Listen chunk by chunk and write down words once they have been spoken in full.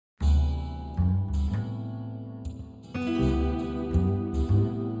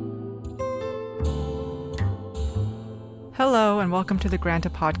Hello and welcome to the Granta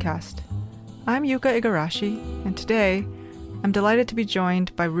podcast. I'm Yuka Igarashi, and today I'm delighted to be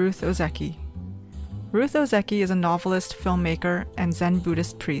joined by Ruth Ozeki. Ruth Ozeki is a novelist, filmmaker, and Zen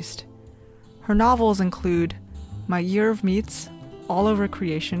Buddhist priest. Her novels include My Year of Meats, All Over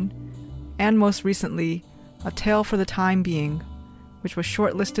Creation, and most recently, A Tale for the Time Being, which was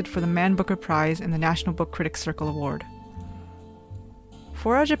shortlisted for the Man Booker Prize and the National Book Critics Circle Award.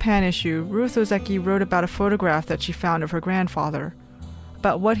 For our Japan issue, Ruth Ozeki wrote about a photograph that she found of her grandfather,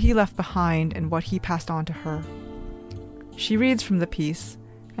 about what he left behind and what he passed on to her. She reads from the piece,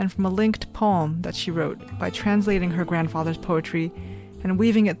 and from a linked poem that she wrote by translating her grandfather's poetry and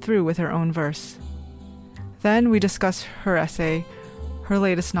weaving it through with her own verse. Then we discuss her essay, her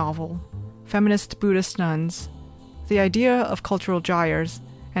latest novel, Feminist Buddhist Nuns, the idea of cultural gyres,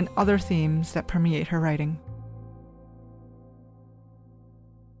 and other themes that permeate her writing.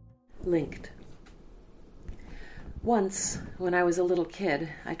 Linked. Once, when I was a little kid,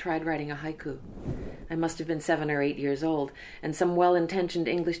 I tried writing a haiku. I must have been 7 or 8 years old, and some well-intentioned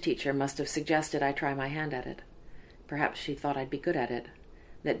English teacher must have suggested I try my hand at it. Perhaps she thought I'd be good at it,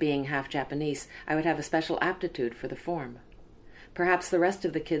 that being half Japanese, I would have a special aptitude for the form. Perhaps the rest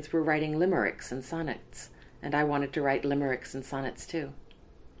of the kids were writing limericks and sonnets, and I wanted to write limericks and sonnets too.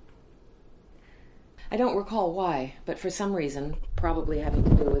 I don't recall why, but for some reason, probably having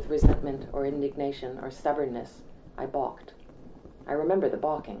to do with resentment or indignation or stubbornness, I balked. I remember the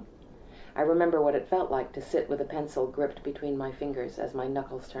balking. I remember what it felt like to sit with a pencil gripped between my fingers as my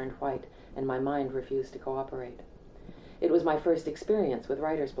knuckles turned white and my mind refused to cooperate. It was my first experience with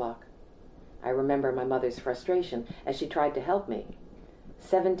writer's block. I remember my mother's frustration as she tried to help me.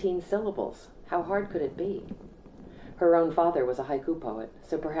 17 syllables. How hard could it be? Her own father was a haiku poet,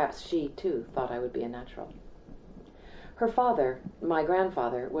 so perhaps she, too, thought I would be a natural. Her father, my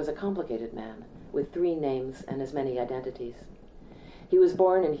grandfather, was a complicated man, with 3 names and as many identities. He was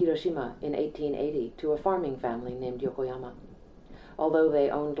born in Hiroshima in 1880 to a farming family named Yokoyama. Although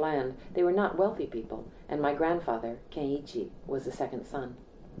they owned land, they were not wealthy people, and my grandfather, Kenichi, was the second son.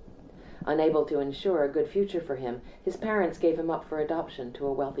 Unable to ensure a good future for him, his parents gave him up for adoption to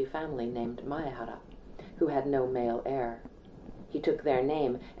a wealthy family named Maehara, who had no male heir. He took their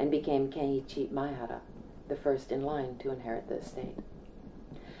name and became Kenichi Maehara, the first in line to inherit the estate.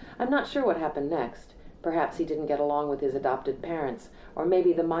 I'm not sure what happened next. Perhaps he didn't get along with his adopted parents, or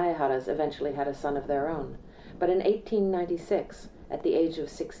maybe the Maeharas eventually had a son of their own. But in 1896, at the age of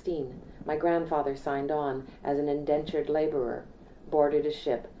 16, my grandfather signed on as an indentured laborer, boarded a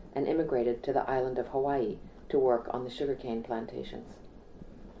ship, and immigrated to the island of Hawaii to work on the sugarcane plantations.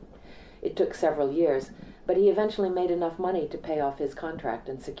 It took several years, but he eventually made enough money to pay off his contract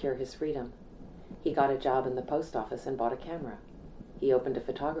and secure his freedom. He got a job in the post office and bought a camera. He opened a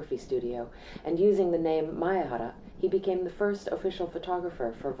photography studio, and using the name Maehara, he became the first official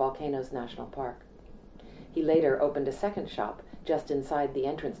photographer for Volcanoes National Park. He later opened a second shop just inside the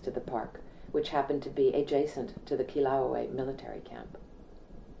entrance to the park, which happened to be adjacent to the Kilauea military camp.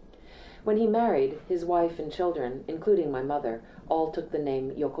 When he married, his wife and children, including my mother, all took the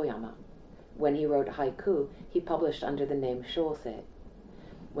name Yokoyama. When he wrote haiku, he published under the name Shosei.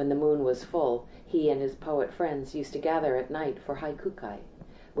 When the moon was full, he and his poet friends used to gather at night for haiku-kai,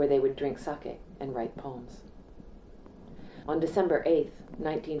 where they would drink sake and write poems. On December 8,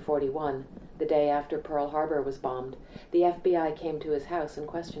 1941, the day after Pearl Harbor was bombed, the FBI came to his house and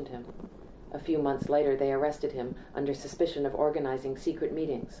questioned him. A few months later, they arrested him under suspicion of organizing secret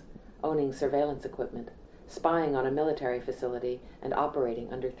meetings, owning surveillance equipment, spying on a military facility, and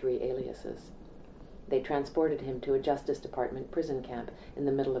operating under 3 aliases. They transported him to a Justice Department prison camp in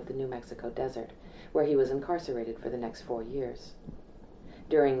the middle of the New Mexico desert, where he was incarcerated for the next 4 years.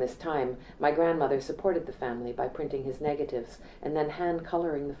 During this time, my grandmother supported the family by printing his negatives and then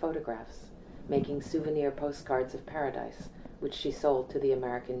hand-coloring the photographs, making souvenir postcards of paradise, which she sold to the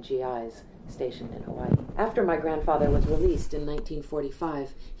American GIs stationed in Hawaii. After my grandfather was released in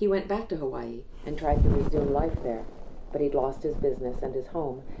 1945, he went back to Hawaii and tried to resume life there, but he'd lost his business and his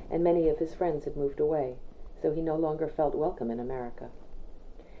home, and many of his friends had moved away, so he no longer felt welcome in America.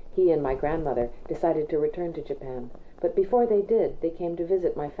 He and my grandmother decided to return to Japan, but before they did, they came to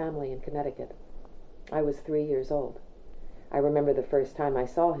visit my family in Connecticut. I was 3 years old. I remember the first time I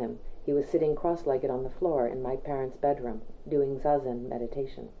saw him, he was sitting cross-legged on the floor in my parents' bedroom, doing zazen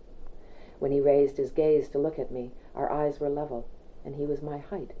meditation. When he raised his gaze to look at me, our eyes were level, and he was my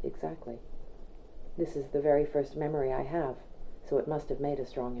height exactly. This is the very first memory I have, so it must have made a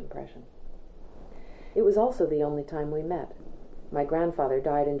strong impression. It was also the only time we met. My grandfather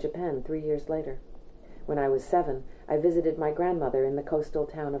died in Japan 3 years later. When I was 7, I visited my grandmother in the coastal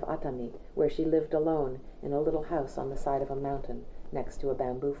town of Atami, where she lived alone in a little house on the side of a mountain next to a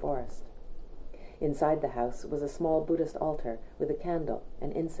bamboo forest. Inside the house was a small Buddhist altar with a candle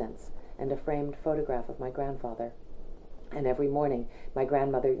and incense and a framed photograph of my grandfather. And every morning my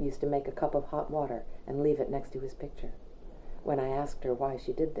grandmother used to make a cup of hot water and leave it next to his picture. When I asked her why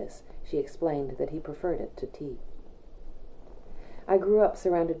she did this, she explained that he preferred it to tea. I grew up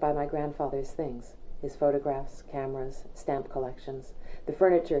surrounded by my grandfather's things, his photographs, cameras, stamp collections, the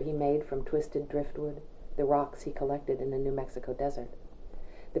furniture he made from twisted driftwood, the rocks he collected in the New Mexico desert.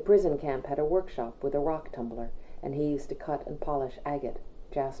 The prison camp had a workshop with a rock tumbler, and he used to cut and polish agate,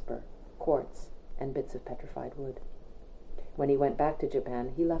 jasper, quartz, and bits of petrified wood. When he went back to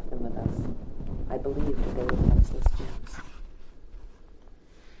Japan, he left them with us. I believed they were priceless gems.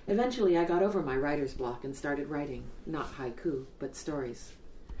 Eventually, I got over my writer's block and started writing, not haiku, but stories.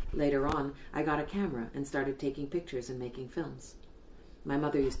 Later on, I got a camera and started taking pictures and making films. My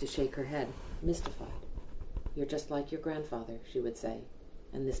mother used to shake her head, mystified. "You're just like your grandfather," she would say,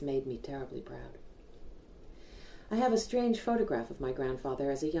 and this made me terribly proud. I have a strange photograph of my grandfather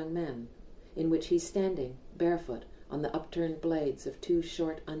as a young man, in which he's standing, barefoot, on the upturned blades of 2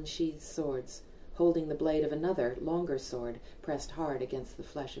 short, unsheathed swords, holding the blade of another, longer sword pressed hard against the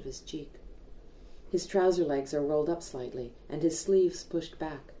flesh of his cheek. His trouser legs are rolled up slightly, and his sleeves pushed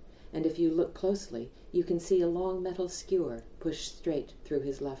back, and if you look closely, you can see a long metal skewer pushed straight through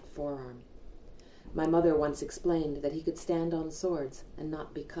his left forearm. My mother once explained that he could stand on swords and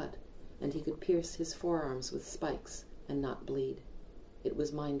not be cut, and he could pierce his forearms with spikes and not bleed. It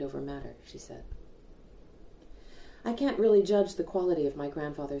was mind over matter, she said. I can't really judge the quality of my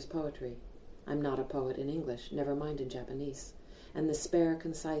grandfather's poetry. I'm not a poet in English, never mind in Japanese, and the spare,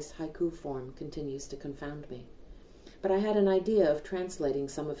 concise haiku form continues to confound me. But I had an idea of translating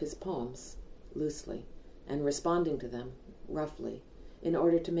some of his poems, loosely, and responding to them, roughly, in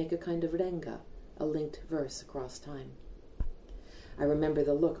order to make a kind of renga, a linked verse across time. I remember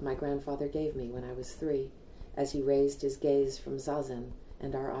the look my grandfather gave me when I was 3, as he raised his gaze from zazen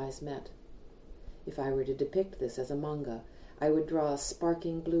and our eyes met. If I were to depict this as a manga, I would draw a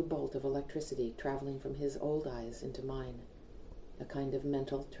sparking blue bolt of electricity traveling from his old eyes into mine, a kind of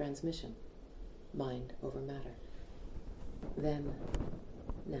mental transmission, mind over matter. Then,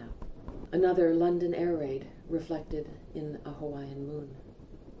 now, another London air raid reflected in a Hawaiian moon.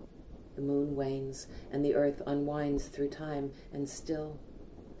 The moon wanes, and the earth unwinds through time, and still,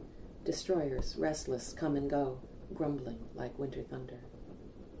 destroyers, restless, come and go, grumbling like winter thunder.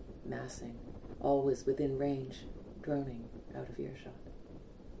 Massing, always within range, droning out of earshot.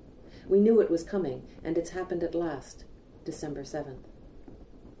 We knew it was coming, and it's happened at last, December 7th.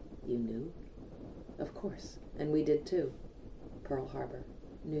 You knew? Of course, and we did too. Pearl Harbor,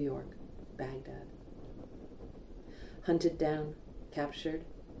 New York, Baghdad. Hunted down, captured,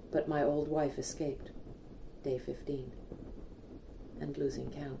 but my old wife escaped, day 15. And losing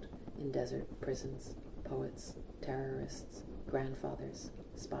count in desert prisons, poets, terrorists, grandfathers,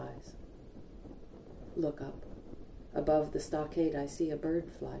 spies. Look up. Above the stockade I see a bird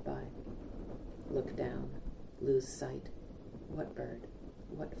fly by. Look down, lose sight. What bird?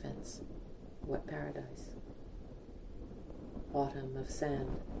 What fence? What paradise? Autumn of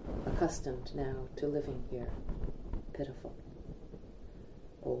sand, accustomed now to living here, pitiful.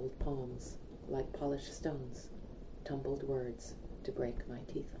 Old poems, like polished stones, tumbled words to break my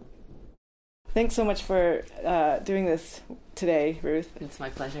teeth on. Thanks so much for doing this today, Ruth. It's my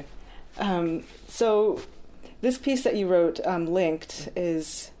pleasure. So this piece that you wrote, Linked,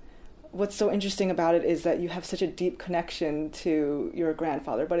 is what's so interesting about it is that you have such a deep connection to your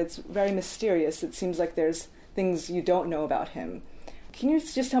grandfather, but it's very mysterious. It seems like there's things you don't know about him. Can you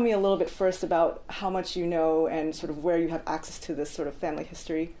just tell me a little bit first about how much you know and sort of where you have access to this sort of family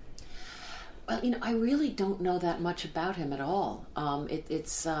history? Well, I really don't know that much about him at all.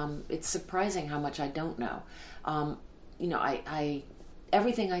 It's surprising how much I don't know. I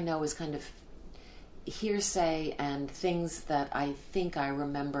everything I know is kind of hearsay and things that I think I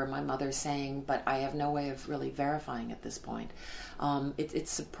remember my mother saying, but I have no way of really verifying at this point. It's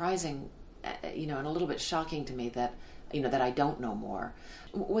surprising, and a little bit shocking to me that that I don't know more.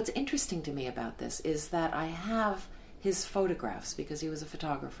 What's interesting to me about this is that I have his photographs because he was a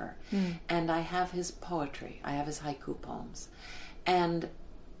photographer, and I have his poetry. I have his haiku poems, and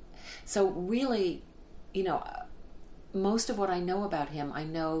so really, most of what I know about him, I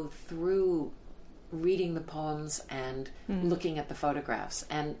know through reading the poems and looking at the photographs.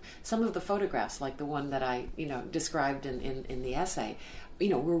 And some of the photographs, like the one that I, described in the essay,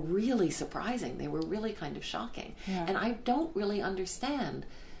 were really surprising. They were really kind of shocking. Yeah. And I don't really understand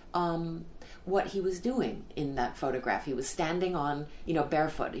what he was doing in that photograph. He was standing on,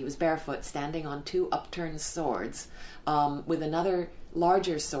 barefoot. He was barefoot, standing on two upturned swords, with another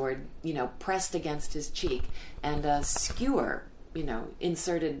larger sword, pressed against his cheek, and a skewer,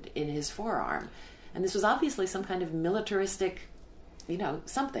 inserted in his forearm. And this was obviously some kind of militaristic,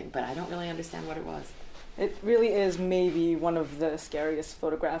 something, but I don't really understand what it was. It really is maybe one of the scariest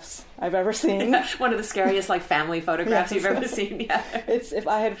photographs I've ever seen. One of the scariest, family photographs you've ever seen. Yeah. If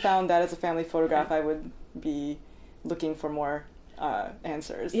I had found that as a family photograph, I would be looking for more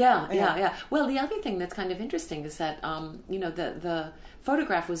answers. Yeah. Well, the other thing that's kind of interesting is that, the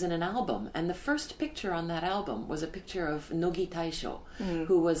photograph was in an album, and the first picture on that album was a picture of Nogi Taisho,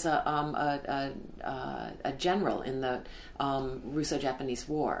 who was a general in the Russo-Japanese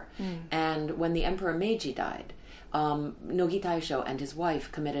War. And when the Emperor Meiji died, Nogi Taisho and his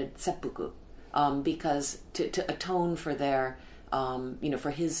wife committed seppuku, because to atone for their,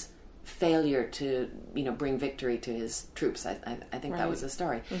 for his failure to bring victory to his troops. I think that was the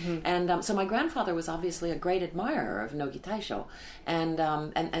story. And so my grandfather was obviously a great admirer of Nogi Taisho,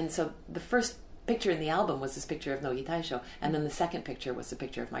 and so the first picture in the album was this picture of Nogi Taisho, and then the second picture was the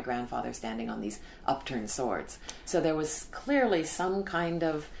picture of my grandfather standing on these upturned swords. So there was clearly some kind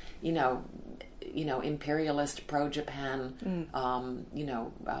of imperialist pro-Japan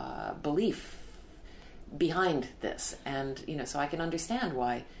belief behind this, and so I can understand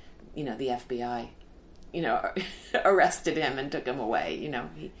why the FBI, arrested him and took him away.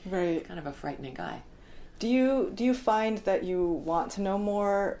 He's kind of a frightening guy. Do you find that you want to know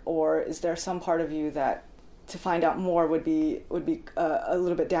more, or is there some part of you that to find out more would be a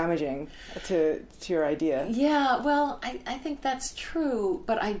little bit damaging to your idea? Yeah, well, I think that's true,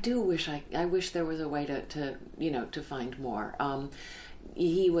 but I do wish I wish there was a way to find more.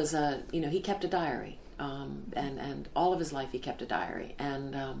 He was he kept a diary. And all of his life he kept a diary,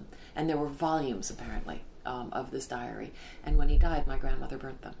 and there were volumes apparently of this diary. And when he died, my grandmother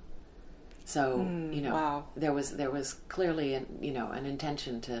burnt them. So wow. there was clearly an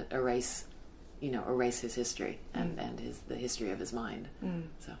intention to erase his history and the history of his mind.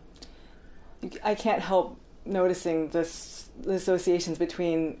 So I can't help noticing the associations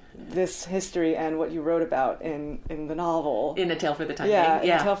between this history and what you wrote about in the novel. In A Tale for the Time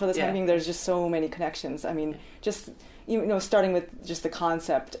Being. In A Tale for the Time Being, there's just so many connections. I mean, just, starting with just the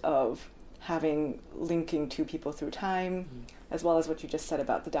concept of linking two people through time, as well as what you just said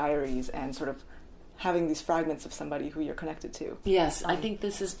about the diaries and sort of having these fragments of somebody who you're connected to. Yes, I think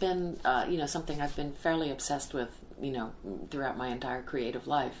this has been, something I've been fairly obsessed with, throughout my entire creative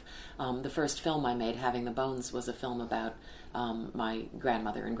life. The first film I made, Having the Bones, was a film about my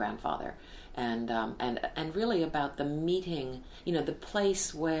grandmother and grandfather, and really about the meeting, the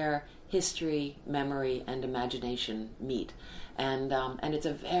place where history, memory, and imagination meet. And it's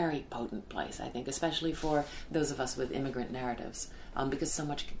a very potent place, I think, especially for those of us with immigrant narratives, because so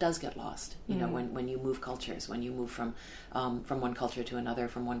much does get lost, when you move cultures, when you move from one culture to another,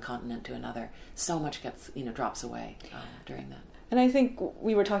 from one continent to another, so much gets, drops away during that. And I think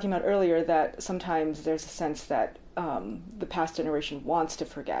we were talking about earlier that sometimes there's a sense that the past generation wants to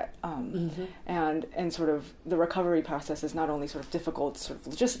forget, and sort of the recovery process is not only sort of difficult, sort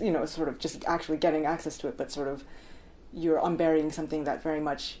of just actually getting access to it, but sort of you're unburying something that very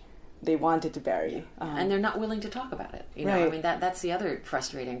much they wanted to bury. And they're not willing to talk about it. Right. I mean, that's the other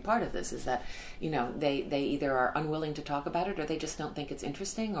frustrating part of this, is that, they either are unwilling to talk about it, or they just don't think it's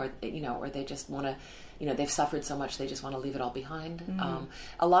interesting, or, or they just want to, they've suffered so much, they just want to leave it all behind.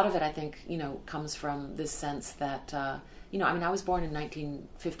 A lot of it, I think, comes from this sense that, I was born in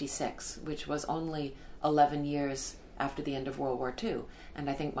 1956, which was only 11 years after the end of World War II. And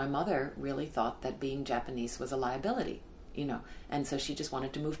I think my mother really thought that being Japanese was a liability, and so she just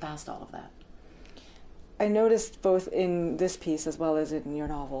wanted to move past all of that. I noticed both in this piece as well as in your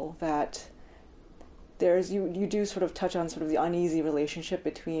novel that you do sort of touch on sort of the uneasy relationship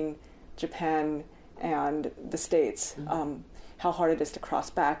between Japan and the States, how hard it is to cross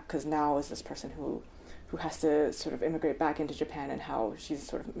back, because now is this person who has to sort of immigrate back into Japan, and how she's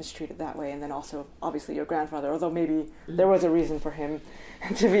sort of mistreated that way. And then also, obviously, your grandfather, although maybe there was a reason for him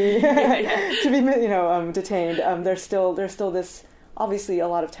to be detained. There's still this, obviously, a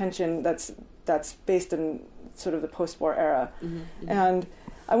lot of tension that's based in sort of the post-war era. And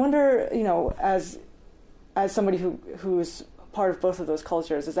I wonder, as somebody who's part of both of those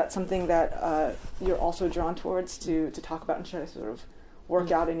cultures, is that something that you're also drawn towards to talk about and try to sort of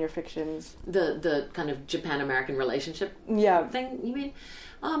work out in your fictions? The kind of Japan-American relationship thing, you mean?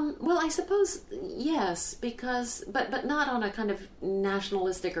 Well, I suppose, yes, because, but not on a kind of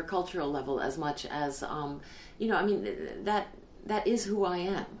nationalistic or cultural level as much as, that that is who I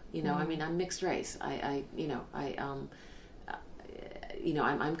am. I mean, I'm mixed race. I'm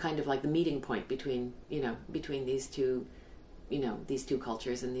kind of like the meeting point between these two, these two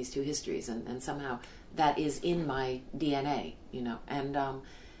cultures and these two histories, and somehow that is in my DNA, and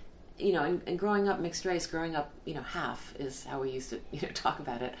growing up mixed race, growing up, half is how we used to, talk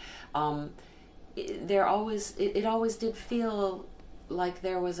about it. It always did feel like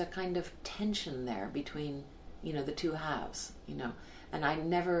there was a kind of tension there between, the two halves, and I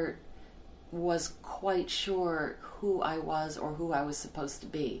never was quite sure who I was or who I was supposed to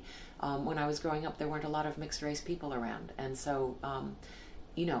be. When I was growing up, there weren't a lot of mixed race people around, and so,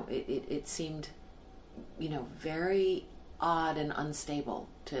 it seemed, very odd and unstable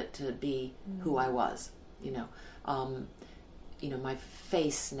to be who I was. My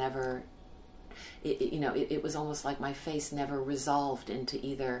face never. It was almost like my face never resolved into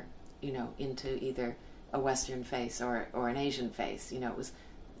either a Western face or an Asian face. It was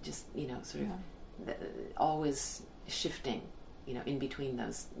just sort of always shifting, in between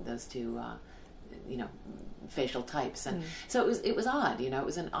those two facial types, and so it was odd. It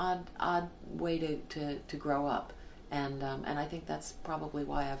was an odd way to grow up, and I think that's probably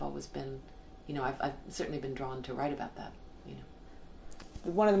why I've always been, I've certainly been drawn to write about that.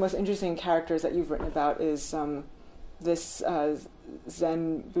 One of the most interesting characters that you've written about is this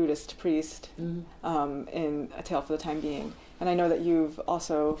Zen Buddhist priest in A Tale for the Time Being. And I know that you've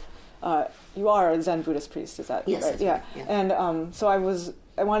also, you are a Zen Buddhist priest, is that yes, right? Yeah. Yeah. And so I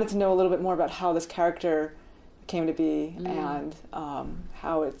wanted to know a little bit more about how this character came to be and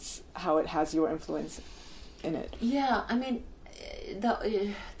how it has your influence in it. Yeah, I mean,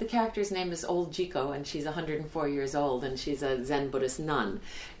 the character's name is Old Jiko, and she's 104 years old, and she's a Zen Buddhist nun,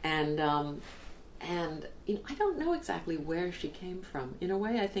 and I don't know exactly where she came from. In a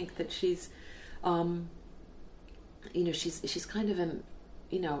way, I think that she's, she's kind of an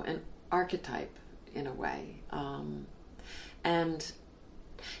archetype in a way, and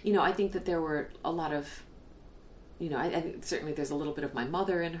I think that there were a lot of, I think certainly there's a little bit of my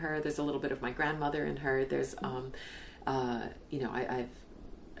mother in her. There's a little bit of my grandmother in her. There's I'm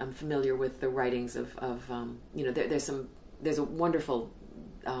familiar with the writings of there's a wonderful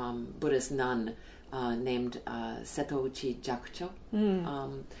Buddhist nun named Setouchi Jakucho,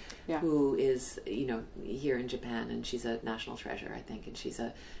 who is here in Japan, and she's a national treasure, I think, and she's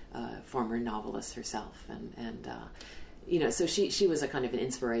a former novelist herself, and so she was a kind of an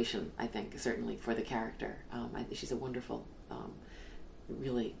inspiration, I think, certainly for the character. She's a wonderful.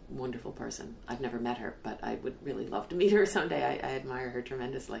 Really wonderful person. I've never met her, but I would really love to meet her someday. I admire her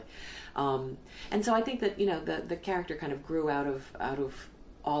tremendously, and so I think that the character kind of grew out of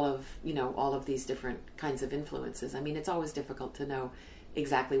all of these different kinds of influences. I mean, it's always difficult to know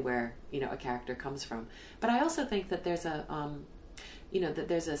exactly where a character comes from, but I also think that there's a that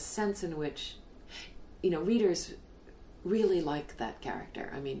there's a sense in which readers really like that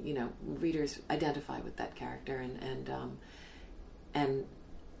character. I mean, readers identify with that character, and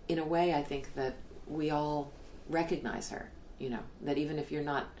in a way, I think that we all recognize her. That even if you're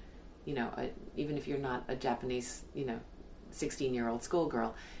not, a Japanese, 16-year-old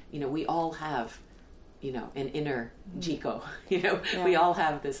schoolgirl, we all have, an inner Jiko. We all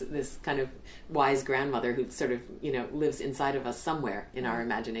have this kind of wise grandmother who sort of, lives inside of us somewhere in our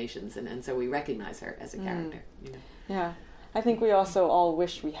imaginations, and so we recognize her as a character. Yeah, I think we also all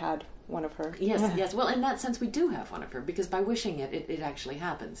wish we had one of her. Yes. Well, in that sense, we do have one of her, because by wishing it actually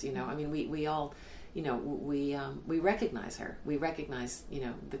happens. I mean, we all, we recognize her. We recognize,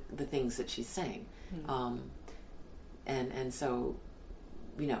 the things that she's saying, and so,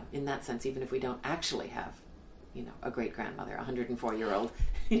 in that sense, even if we don't actually have, a great grandmother, 104-year-old,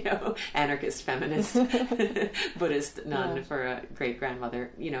 anarchist, feminist, Buddhist nun for a great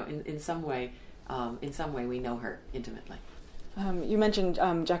grandmother, in some way we know her intimately. You mentioned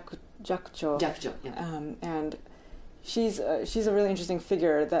Jakucho. Jakucho, yeah. And she's a really interesting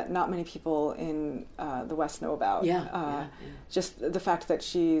figure that not many people in the West know about. Yeah. Just the fact that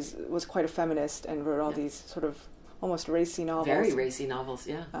was quite a feminist and wrote all these sort of almost racy novels. Very racy novels,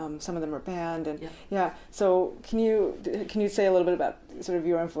 yeah. Some of them were banned, and So can you say a little bit about sort of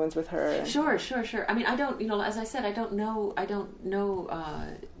your influence with her? Sure. I mean, I don't, as I said, I don't know.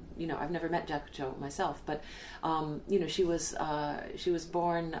 I've never met Jakucho myself, but she was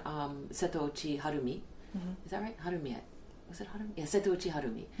born Setouchi Harumi. Mm-hmm. Is that right? Harumi. Was it Harumi? Yeah, Setouchi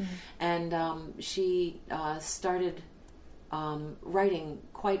Harumi. Mm-hmm. And she started writing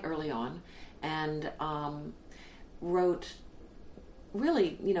quite early on, and wrote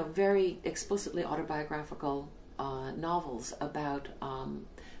really, very explicitly autobiographical novels about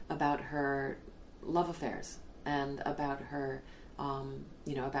her love affairs and about her,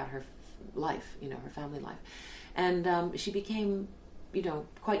 about her life, her family life. And she became,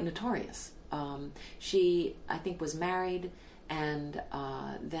 quite notorious. She, I think, was married, and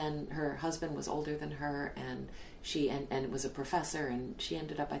then her husband was older than her, and she was a professor, and she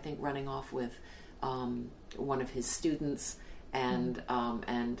ended up, I think, running off with one of his students, and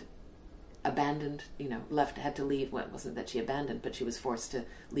abandoned, had to leave. Well, it wasn't that she abandoned, but she was forced to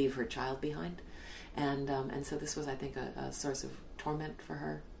leave her child behind. And so this was, I think, a source of torment for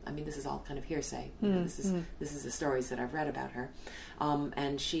her. I mean, this is all kind of hearsay. This is the stories that I've read about her. But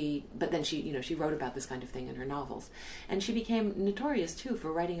then she wrote about this kind of thing in her novels. And she became notorious, too,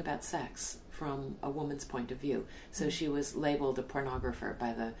 for writing about sex from a woman's point of view. So she was labeled a pornographer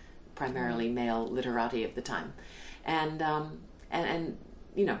by the primarily male literati of the time. And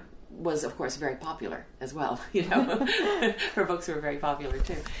was, of course, very popular as well. Her books were very popular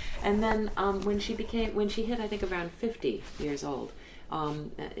too. And then when she hit, I think, around 50 years old,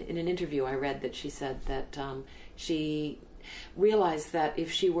 in an interview I read that she said that she realized that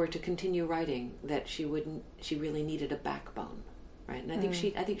if she were to continue writing, that she really needed a backbone, right? And I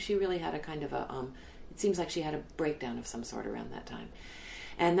think she really had a kind of it seems like she had a breakdown of some sort around that time.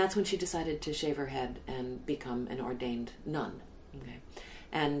 And that's when she decided to shave her head and become an ordained nun. Okay.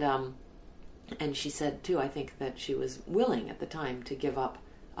 And she said too, I think, that she was willing at the time to give up,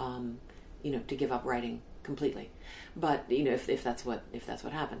 to give up writing completely. But if that's what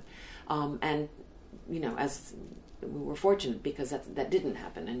happened, as we were fortunate because that didn't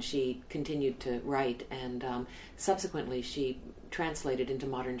happen, and she continued to write, and subsequently she translated into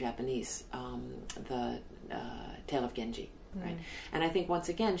modern Japanese the Tale of Genji, right? And I think once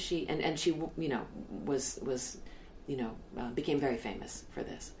again she was became very famous for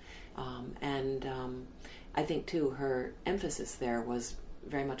this. I think, too, her emphasis there was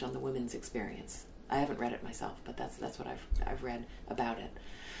very much on the women's experience. I haven't read it myself, but that's what I've read about it.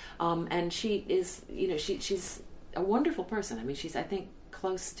 And she is, she's a wonderful person. I mean, she's, I think,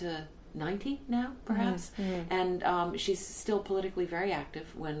 close to 90 now, perhaps. And she's still politically very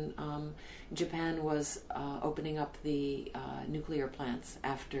active. When Japan was opening up the nuclear plants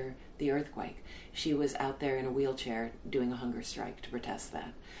after the earthquake, she was out there in a wheelchair doing a hunger strike to protest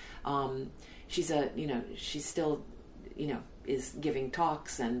that. She's still, is giving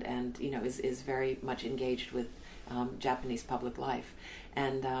talks and is very much engaged with Japanese public life.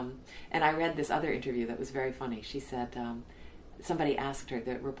 And I read this other interview that was very funny. She said, somebody asked her,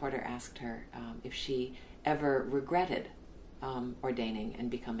 the reporter asked her if she ever regretted ordaining and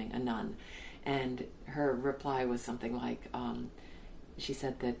becoming a nun. And her reply was something like, she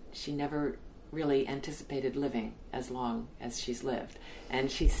said that she never really anticipated living as long as she's lived.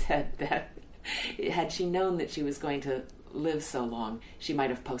 And she said that had she known that she was going to live so long, she might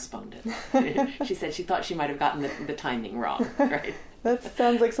have postponed it. She said she thought she might have gotten the timing wrong, right? That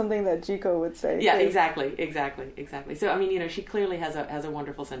sounds like something that Jiko would say. Yeah, too. Exactly. So I mean, she clearly has a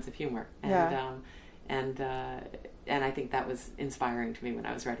wonderful sense of humor, and I think that was inspiring to me when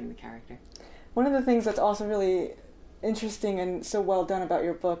I was writing the character. One of the things that's also really interesting and so well done about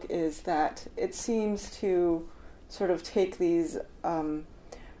your book is that it seems to sort of take these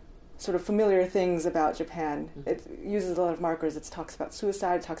sort of familiar things about Japan. It uses a lot of markers. It talks about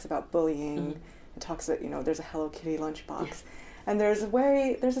suicide, it talks about bullying, it talks that, there's a Hello Kitty lunchbox. Yes. And there's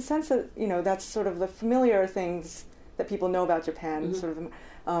a sense that, that's sort of the familiar things that people know about Japan, sort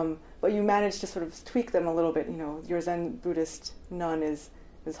of, but you manage to sort of tweak them a little bit. Your Zen Buddhist nun is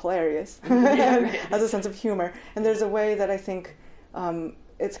hilarious, has a sense of humor. And there's a way that I think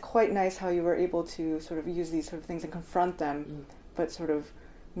it's quite nice how you were able to sort of use these sort of things and confront them, but sort of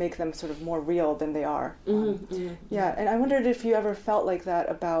make them sort of more real than they are. Yeah, and I wondered if you ever felt like that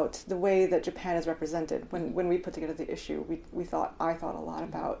about the way that Japan is represented. When we put together the issue, I thought a lot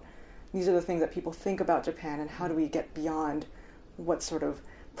about these are the things that people think about Japan, and how do we get beyond what's sort of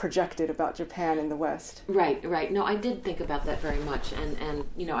projected about Japan in the West. Right. No, I did think about that very much, and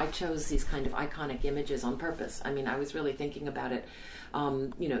I chose these kind of iconic images on purpose. I mean, I was really thinking about it.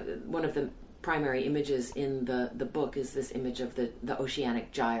 One of the primary images in the book is this image of the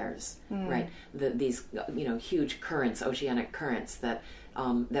oceanic gyres, right? These huge currents, oceanic currents that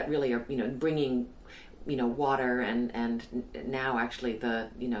really are bringing water and now actually the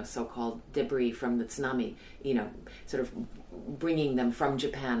so-called debris from the tsunami, sort of bringing them from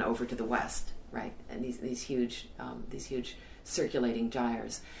Japan over to the West, right? And these huge circulating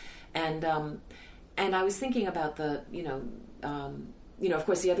gyres, and I was thinking about the of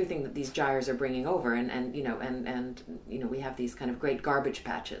course, the other thing that these gyres are bringing over, and we have these kind of great garbage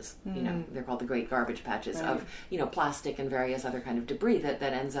patches. They're called the great garbage patches of plastic and various other kind of debris that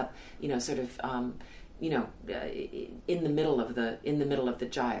ends up sort of in the middle of the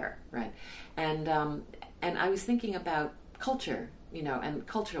gyre, right? And I was thinking about culture, and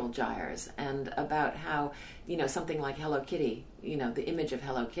cultural gyres, and about how, something like Hello Kitty, the image of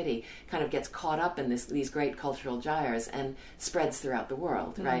Hello Kitty kind of gets caught up in these great cultural gyres and spreads throughout the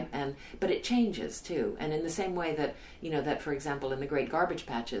world, right? But it changes too, and in the same way that, that for example in the great garbage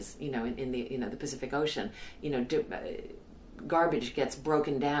patches, in the Pacific Ocean, garbage gets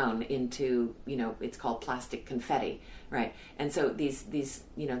broken down into, it's called plastic confetti, right? And so these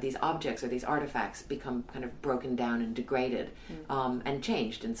objects or these artifacts become kind of broken down and degraded, and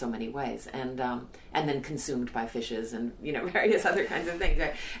changed in so many ways, and then consumed by fishes and, various other kinds of things,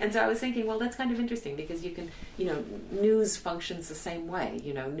 right? And so I was thinking, well, that's kind of interesting because you can, news functions the same way,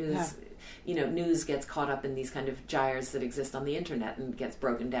 news. Yeah. News gets caught up in these kind of gyres that exist on the internet and gets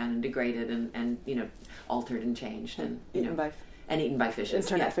broken down and degraded and altered and changed and eaten by fishes.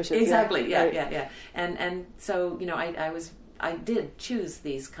 Internet fishes. Exactly. Yeah. Right. Yeah. And so I did choose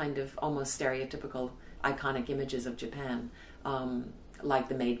these kind of almost stereotypical iconic images of Japan, like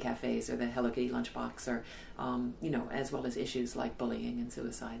the maid cafes or the Hello Kitty lunchbox, or as well as issues like bullying and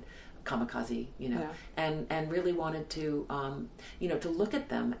suicide. Kamikaze, and really wanted to, to look at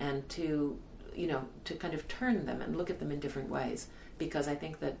them and to kind of turn them and look at them in different ways, because I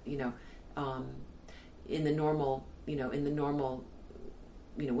think that, in the normal,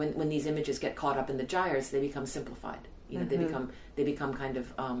 when these images get caught up in the gyres, they become simplified, they become kind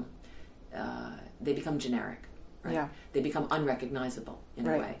of, they become generic. Right? Yeah. They become unrecognizable in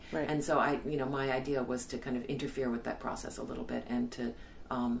a way. Right. And so my idea was to kind of interfere with that process a little bit and to,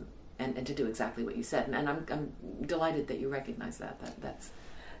 and to do exactly what you said, and I'm delighted that you recognize that. That's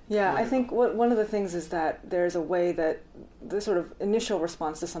wonderful. I think one of the things is that there's a way that the sort of initial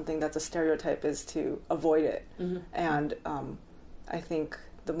response to something that's a stereotype is to avoid it, and I think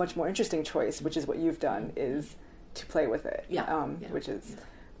the much more interesting choice, which is what you've done, is to play with it. Which is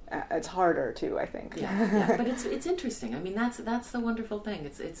it's harder too, I think. But it's interesting. I mean, that's the wonderful thing.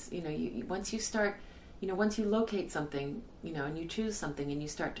 It's once you start, once you locate something, and you choose something and you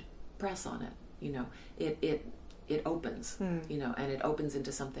start to press on it, it opens, and it opens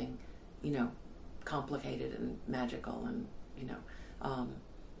into something, complicated and magical and,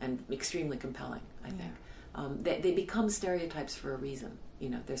 and extremely compelling, I think. They become stereotypes for a reason.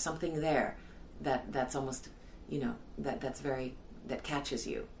 There's something there that's almost, that catches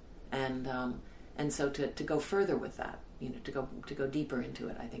you. And so to go further with that, to go deeper into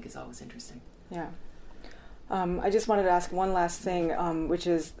it, I think is always interesting. Yeah. I just wanted to ask one last thing, which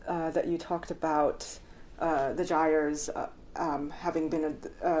is that you talked about the gyres having been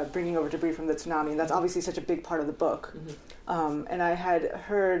bringing over debris from the tsunami, and that's obviously such a big part of the book. And I had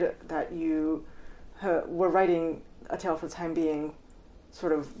heard that you were writing A Tale for the Time Being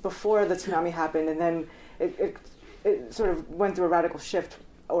sort of before the tsunami happened, and then it sort of went through a radical shift,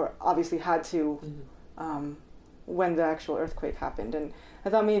 or obviously had to, when the actual earthquake happened. And I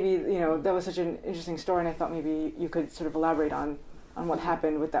thought maybe, that was such an interesting story, and I thought maybe you could sort of elaborate on what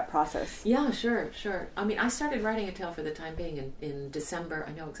happened with that process. Yeah, sure. I mean, I started writing A Tale for the Time Being in December,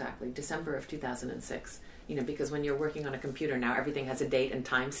 I know exactly, December of 2006, because when you're working on a computer now, everything has a date and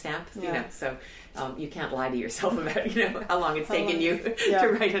time stamp, so you can't lie to yourself about, how long it's taken you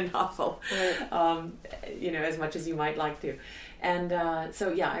to write a novel, as much as you might like to. And I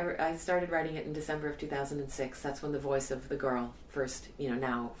started writing it in December of 2006. That's when the voice of the girl first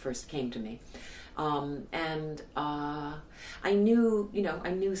came to me. And I knew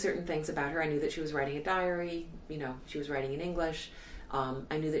certain things about her. I knew that she was writing a diary, she was writing in English.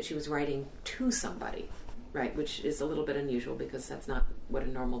 I knew that she was writing to somebody, right, which is a little bit unusual because that's not what a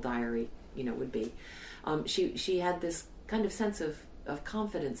normal diary, would be. She had this kind of sense of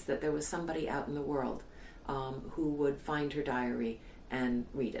confidence that there was somebody out in the world who would find her diary and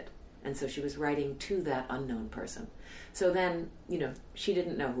read it. And so she was writing to that unknown person. So then, she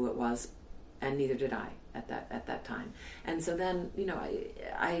didn't know who it was, and neither did I at that time. And so then,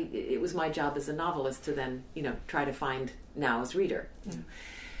 it was my job as a novelist to then, try to find Now's reader.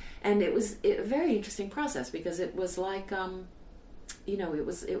 And it was a very interesting process because it was like,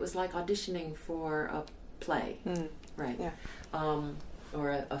 it was like auditioning for a play, right? Yeah.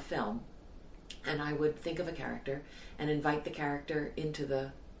 Or a film. And I would think of a character and invite the character into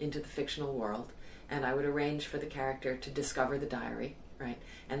the fictional world, and I would arrange for the character to discover the diary, right?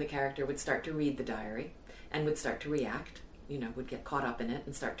 And the character would start to read the diary and would start to react, would get caught up in it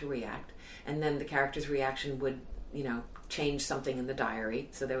and start to react. And then the character's reaction would, change something in the diary.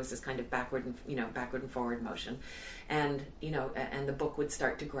 So there was this kind of backward and forward motion. And, and the book would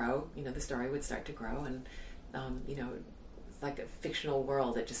start to grow, the story would start to grow, and, it's like a fictional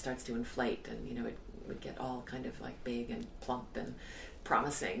world that just starts to inflate, and, would get all kind of like big and plump and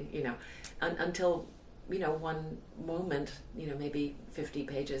promising, until, one moment, maybe 50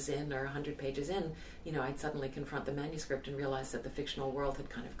 pages in or 100 pages in, I'd suddenly confront the manuscript and realize that the fictional world had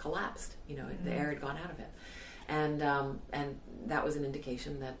kind of collapsed, the air had gone out of it. And that was an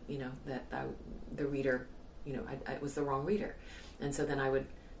indication that, the reader, I was the wrong reader. And so then I would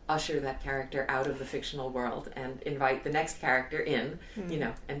usher that character out of the fictional world and invite the next character in,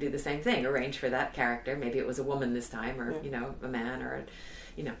 and do the same thing, arrange for that character. Maybe it was a woman this time, or, a man, or,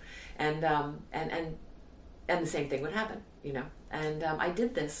 and the same thing would happen, And I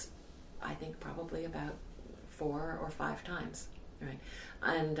did this, I think, probably about 4 or 5 times, right?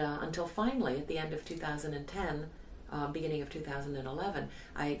 And until finally, at the end of 2010, beginning of 2011,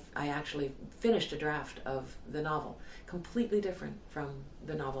 I actually finished a draft of the novel, completely different from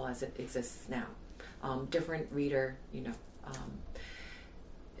the novel as it exists now. Different reader,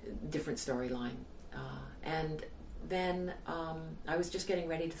 different storyline. And then I was just getting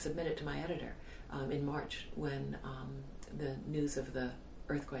ready to submit it to my editor in March when the news of the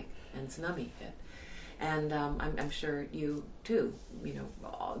earthquake and tsunami hit. And I'm sure you too,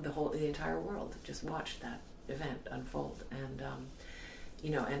 the entire world just watched that event unfold, and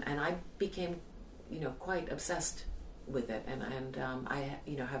and I became quite obsessed with it, and I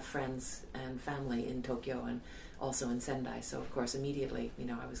have friends and family in Tokyo and also in Sendai, so of course immediately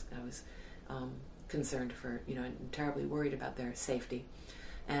I was concerned for and terribly worried about their safety,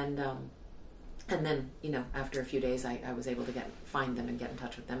 and then, after a few days, I was able to find them and get in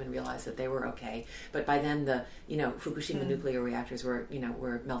touch with them and realize that they were okay. But by then, the Fukushima nuclear reactors were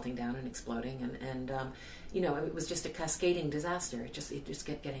melting down and exploding, and it was just a cascading disaster. It just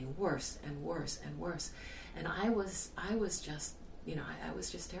kept getting worse and worse and worse, and I was just I was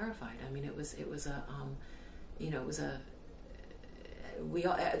just terrified. I mean,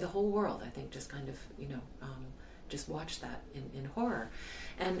 the whole world, I think, just kind of just watch that in horror.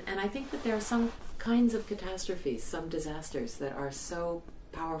 And I think that there are some kinds of catastrophes, some disasters that are so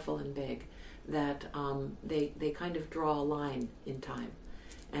powerful and big that they kind of draw a line in time.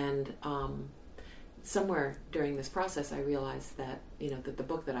 And somewhere during this process I realized that that the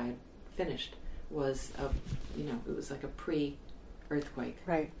book that I had finished was it was like a pre-earthquake,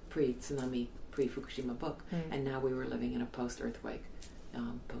 right, pre-tsunami, pre-Fukushima book, and now we were living in a post-earthquake,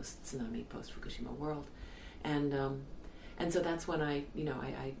 post-tsunami, post-Fukushima world. And so that's when I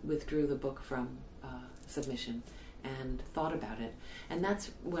withdrew the book from submission and thought about it. And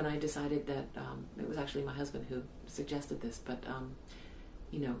that's when I decided that it was actually my husband who suggested this, but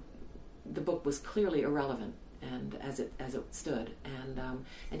the book was clearly irrelevant and as it stood,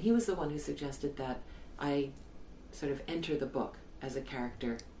 and he was the one who suggested that I sort of enter the book as a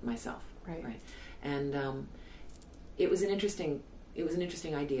character myself, right? And it was an interesting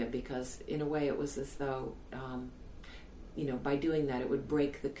idea, because in a way it was as though by doing that it would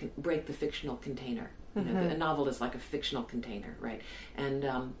break the fictional container. A novel is like a fictional container, right?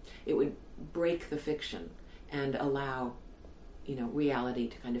 And it would break the fiction and allow reality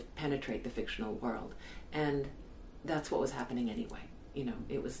to kind of penetrate the fictional world, and that's what was happening anyway.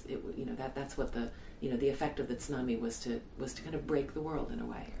 That's what the effect of the tsunami was to kind of break the world in a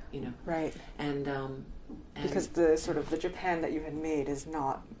way, right? And because the sort of the Japan that you had made is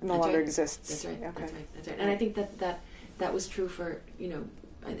no longer right. exists. That's right. Okay. That's right. And I think that was true for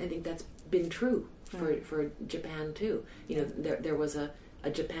I think that's been true for Japan too. There was a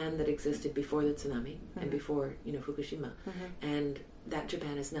Japan that existed before the tsunami and before Fukushima, and that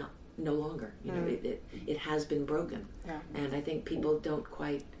Japan is no longer. It has been broken, and I think people don't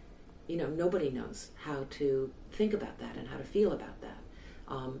quite. Nobody knows how to think about that and how to feel about that.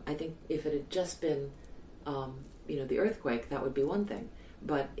 I think if it had just been the earthquake, that would be one thing,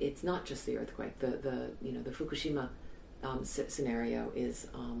 but it's not just the earthquake. The Fukushima scenario is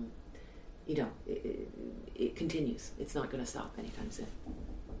it continues. It's not going to stop anytime soon.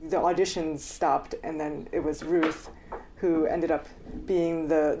 The auditions stopped, and then it was Ruth who ended up being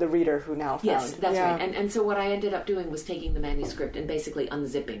the reader who now found. Yes, that's right. And so what I ended up doing was taking the manuscript and basically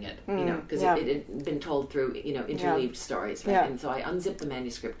unzipping it, because it had been told through, interleaved stories, right? And so I unzipped the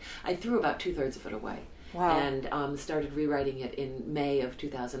manuscript. I threw about 2/3 of it away. Wow. And started rewriting it in May of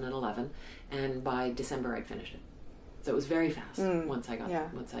 2011, and by December I'd finished it. So it was very fast once I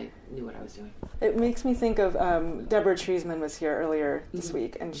knew what I was doing. It makes me think of Deborah Treisman was here earlier this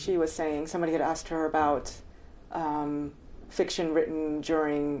week, and she was saying somebody had asked her about fiction written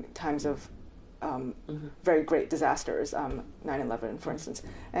during times of very great disasters, 9/11, for instance,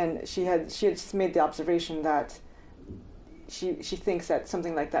 and she had just made the observation that she thinks that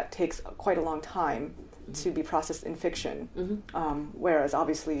something like that takes quite a long time to be processed in fiction, whereas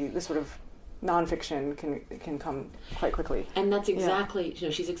obviously the sort of nonfiction can come quite quickly. And that's exactly,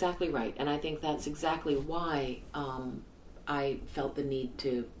 she's exactly right. And I think that's exactly why I felt the need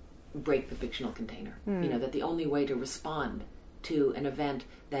to break the fictional container. That the only way to respond to an event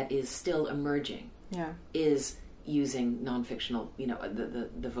that is still emerging is using nonfictional,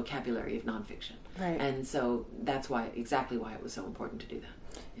 the vocabulary of nonfiction. Right. And so that's exactly why it was so important to do that.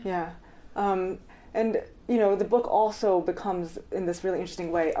 Yeah. And, the book also becomes, in this really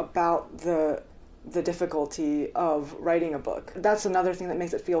interesting way, about the difficulty of writing a book. That's another thing that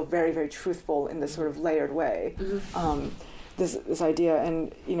makes it feel very, very truthful in this sort of layered way. This idea,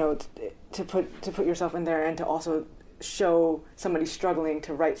 and, to put yourself in there and to also show somebody struggling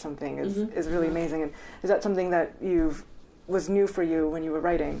to write something is really amazing. And is that something that was new for you when you were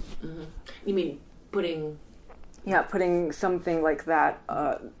writing? You mean putting something like that,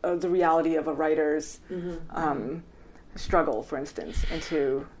 the reality of a writer's struggle, for instance,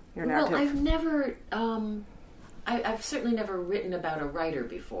 into your narrative? Well, I've never, I've certainly never written about a writer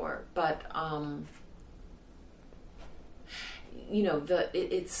before, but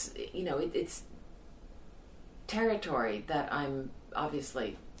it's territory that I'm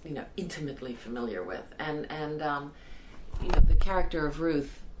obviously intimately familiar with, and the character of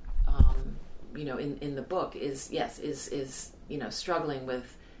Ruth, in the book is struggling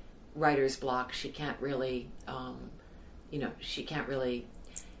with writer's block. She can't really she can't really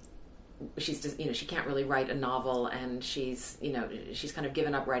write a novel, and she's kind of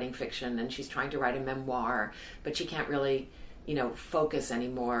given up writing fiction, and she's trying to write a memoir, but she can't really focus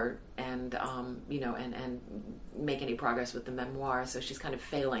anymore and make any progress with the memoir. So she's kind of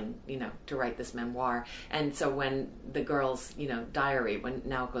failing, to write this memoir. And so when the girl's, diary, when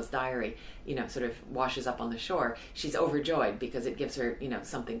Naoko's diary, sort of washes up on the shore, she's overjoyed because it gives her,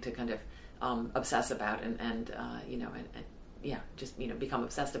 something to kind of obsess about and become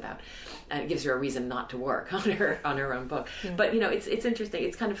obsessed about, and it gives her a reason not to work on her own book. But it's interesting.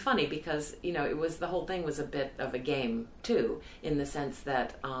 It's kind of funny because the whole thing was a bit of a game too, in the sense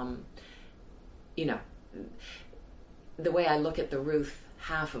that the way I look at the Ruth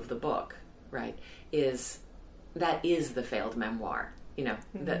half of the book, right, is the failed memoir.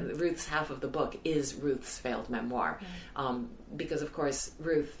 The Ruth's half of the book is Ruth's failed memoir, because of course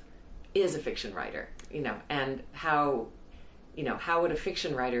Ruth is a fiction writer, and how would a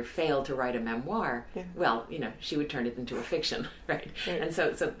fiction writer fail to write a memoir? Yeah. Well, she would turn it into a fiction, right? And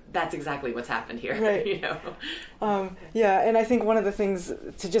so that's exactly what's happened here, right. And I think one of the things,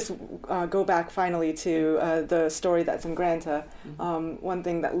 to just go back finally to the story that's in Granta, one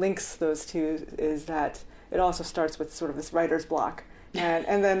thing that links those two is that it also starts with sort of this writer's block.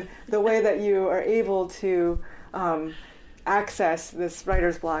 And then the way that you are able to access this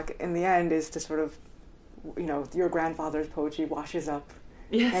writer's block in the end is to sort of, your grandfather's poetry washes up,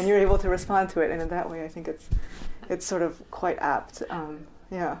 and you're able to respond to it, and in that way, I think it's sort of quite apt.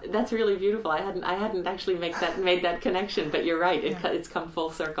 That's really beautiful. I hadn't actually made that connection, but you're right. It's come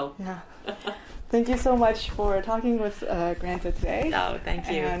full circle. Yeah. Thank you so much for talking with Granta today. Oh, thank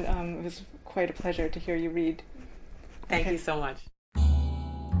you. And it was quite a pleasure to hear you read. Thank you so much.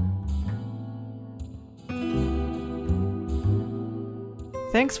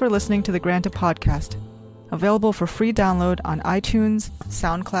 Thanks for listening to the Granta podcast. Available for free download on iTunes,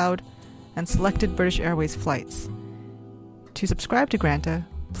 SoundCloud, and selected British Airways flights. To subscribe to Granta,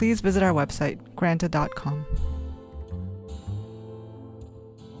 please visit our website, granta.com.